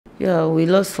Yeah, we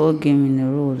lost 4 games in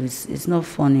a row. It's not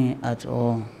funny at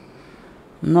all.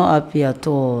 I'm not happy at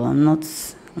all. I'm not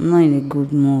in a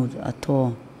good mood at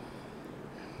all.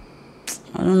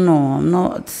 I don't know. I'm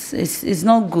not. It's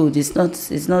not good. It's not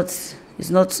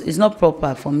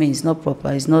proper for me. It's not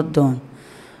proper. It's not done.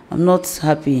 I'm not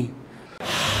happy.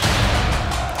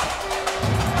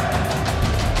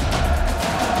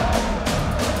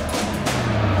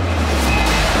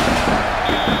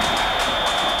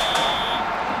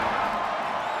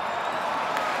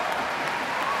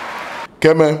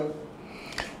 Keme,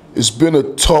 it's been a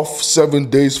tough 7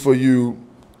 days for you.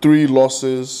 3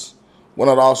 losses, 1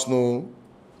 at Arsenal,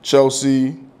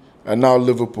 Chelsea, and now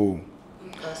Liverpool.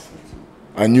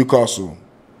 And Newcastle.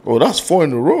 Oh, that's 4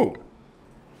 in a row.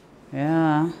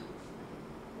 Yeah.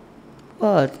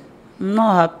 But I'm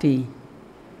not happy.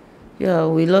 Yeah,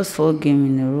 we lost 4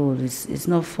 games in a row. It's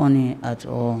not funny at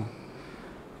all.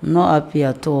 I'm not happy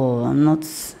at all. I'm not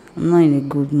in a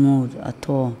good mood at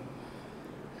all.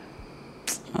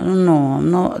 I don't know.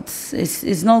 I'm not.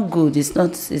 It's not good. It's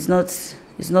not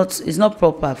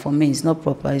proper for me. It's not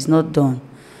proper. It's not done.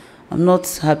 I'm not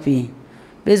happy.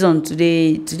 Based on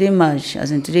today match,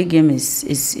 as in today game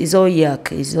is all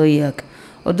yak. It's all yak.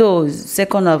 Although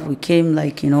second half we came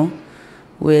like,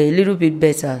 we're a little bit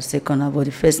better second half, but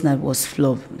the first half was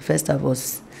flop. The first half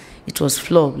was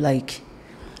flop. Like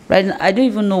right now, I don't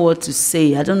even know what to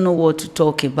say. I don't know what to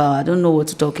talk about. I don't know what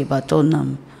to talk about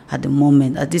Tottenham at the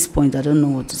moment. At this point, I don't know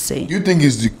what to say. Do you think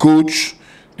it's the coach?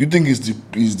 Do you think it's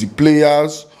the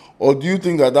players? Or do you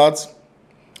think that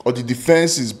or the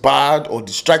defense is bad, or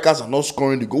the strikers are not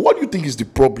scoring the goal? What do you think is the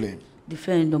problem?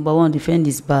 Number one, defense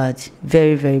is bad.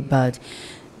 Very, very bad.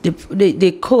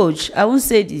 The coach, I won't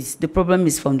say this, the problem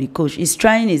is from the coach. He's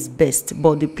trying his best,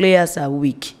 but the players are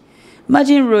weak.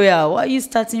 Imagine Royal. Why are you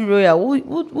starting Royal?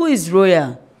 Who is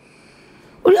Royal?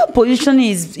 Royal positioning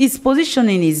his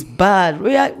positioning is bad.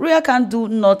 Royal can't do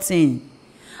nothing.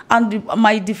 And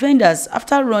my defenders,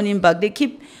 after running back, they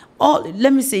keep all,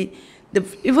 let me say,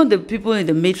 even the people in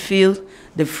the midfield,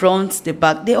 the front, the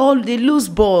back, they lose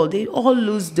ball. They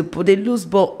lose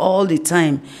ball all the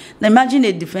time. Now imagine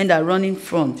a defender running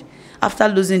front after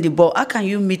losing the ball. How can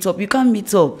you meet up? You can't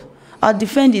meet up. Our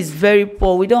defense is very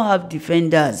poor. We don't have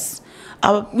defenders.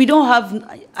 We don't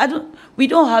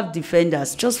have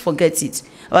defenders. Just forget it.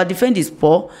 Our defense is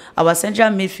poor. Our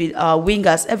central midfield, our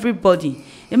wingers, everybody.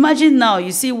 Imagine now,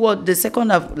 you see what the second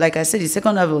half, like I said, the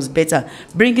second half was better.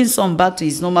 Bringing some back to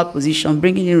his normal position,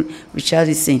 bringing in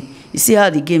Richarlison. You see how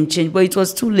the game changed, but it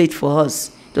was too late for us.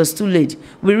 It was too late.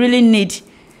 We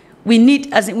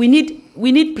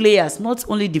need players, not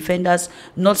only defenders,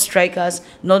 not strikers,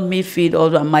 not midfield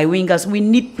or my wingers. We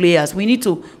need players. We need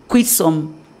to quit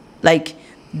some, like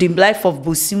the life of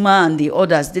Busima and the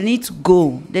others. They need to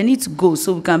go. They need to go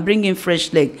so we can bring in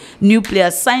fresh leg, new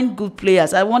players, sign good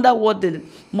players. I wonder what the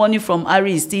money from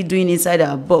Harry is still doing inside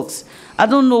our box. I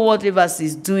don't know what Rivers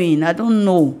is doing. I don't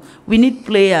know. We need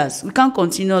players. We can't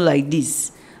continue like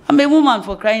this. I'm a woman,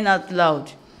 for crying out loud.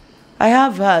 I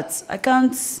have heart. I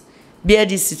can't bear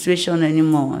this situation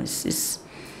anymore. It's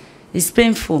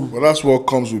painful. Well, that's what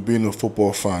comes with being a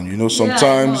football fan.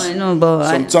 Sometimes, I know, but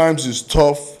sometimes it's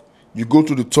tough. You go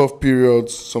through the tough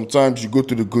periods. Sometimes you go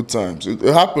through the good times. It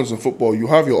happens in football. You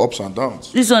have your ups and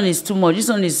downs. This one is too much. This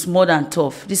one is more than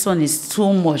tough. This one is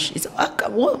too much. It's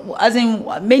as in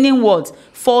meaning what?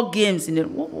 4 games in it.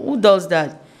 Who does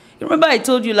that? You remember I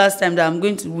told you last time that I'm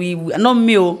going to not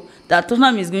me, that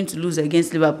Tottenham is going to lose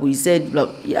against Liverpool. He said,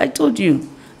 yeah, I told you,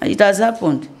 and it has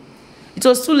happened. It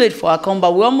was too late for our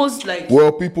comeback. We almost like...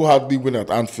 Well, people hardly win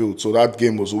at Anfield, so that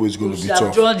game was always going to be tough. We should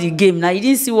have drawn the game. Now, you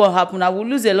didn't see what happened. I will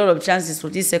lose a lot of chances for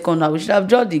this second half. We should have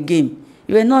drawn the game.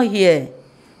 You were not here.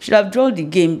 We should have drawn the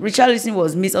game. Richarlison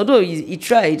was missed, although he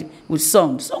tried with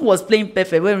Son. Son was playing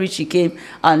perfect when Richie came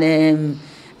and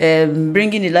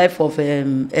bringing the life of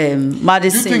Madison. Do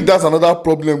you think that's another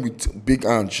problem with Big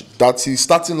Ange? That his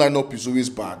starting lineup is always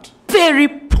bad? Very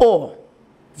poor.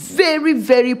 Very,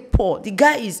 very poor. The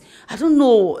guy is, I don't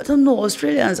know,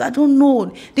 Australians, I don't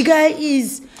know.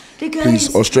 Please,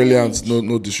 Australians,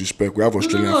 no disrespect. We have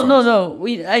Australian fans.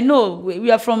 No. I know,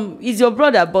 we are from, he's your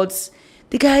brother, but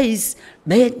the guy is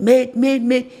made.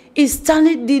 He's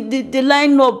starting the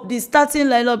lineup, the starting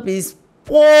lineup is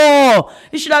poor.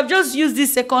 You should have just used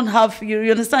this second half, you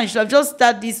understand? You should have just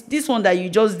started this one that you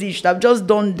just did. You should have just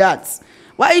done that.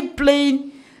 Why are you playing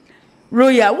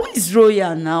Royal? What is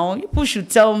Royal now? People should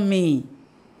tell me.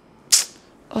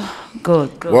 Oh,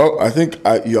 God. Well, I think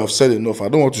you have said enough. I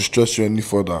don't want to stress you any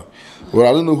further. Well,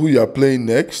 I don't know who you are playing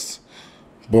next,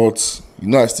 but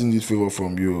I still need favor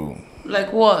from you.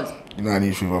 Like what? I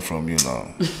need favor from you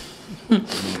now.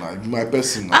 My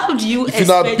person. How do you if you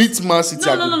not beat Man City,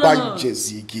 I will buy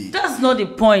Jersey again. That's not the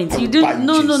point. You didn't.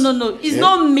 No. It's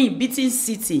not me beating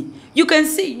City. You can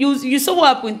see. You saw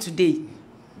what happened today.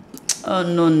 Oh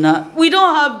no. We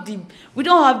don't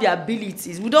have the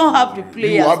abilities. We don't have the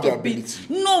players. You have the ability.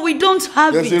 No, we don't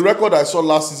have There's a record I saw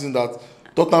last season that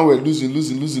Tottenham were losing.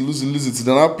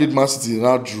 They now played Man City, they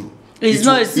now drew.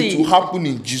 It will happen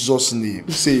in Jesus' name.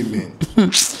 Say amen.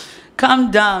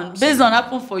 Calm down. Based on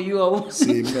happen for you.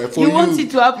 Say amen. You want it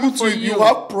to happen for you. You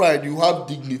have pride. You have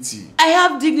dignity. I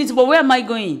have dignity, but where am I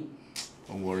going?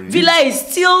 Don't worry. Villa is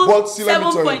still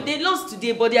 7 points. They lost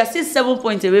today, but they are still 7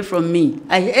 points away from me,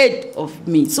 ahead of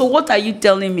me. So what are you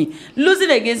telling me?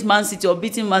 Losing against Man City or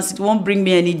beating Man City won't bring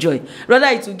me any joy. Rather,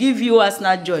 it will give you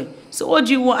Arsenal joy. So what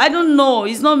do you want? I don't know.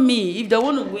 It's not me. If they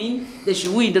want to win, they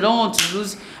should win. They don't want to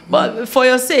lose. But for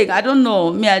your sake, I don't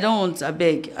know. Me, I don't want. I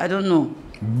beg. I don't know.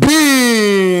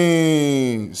 Beans.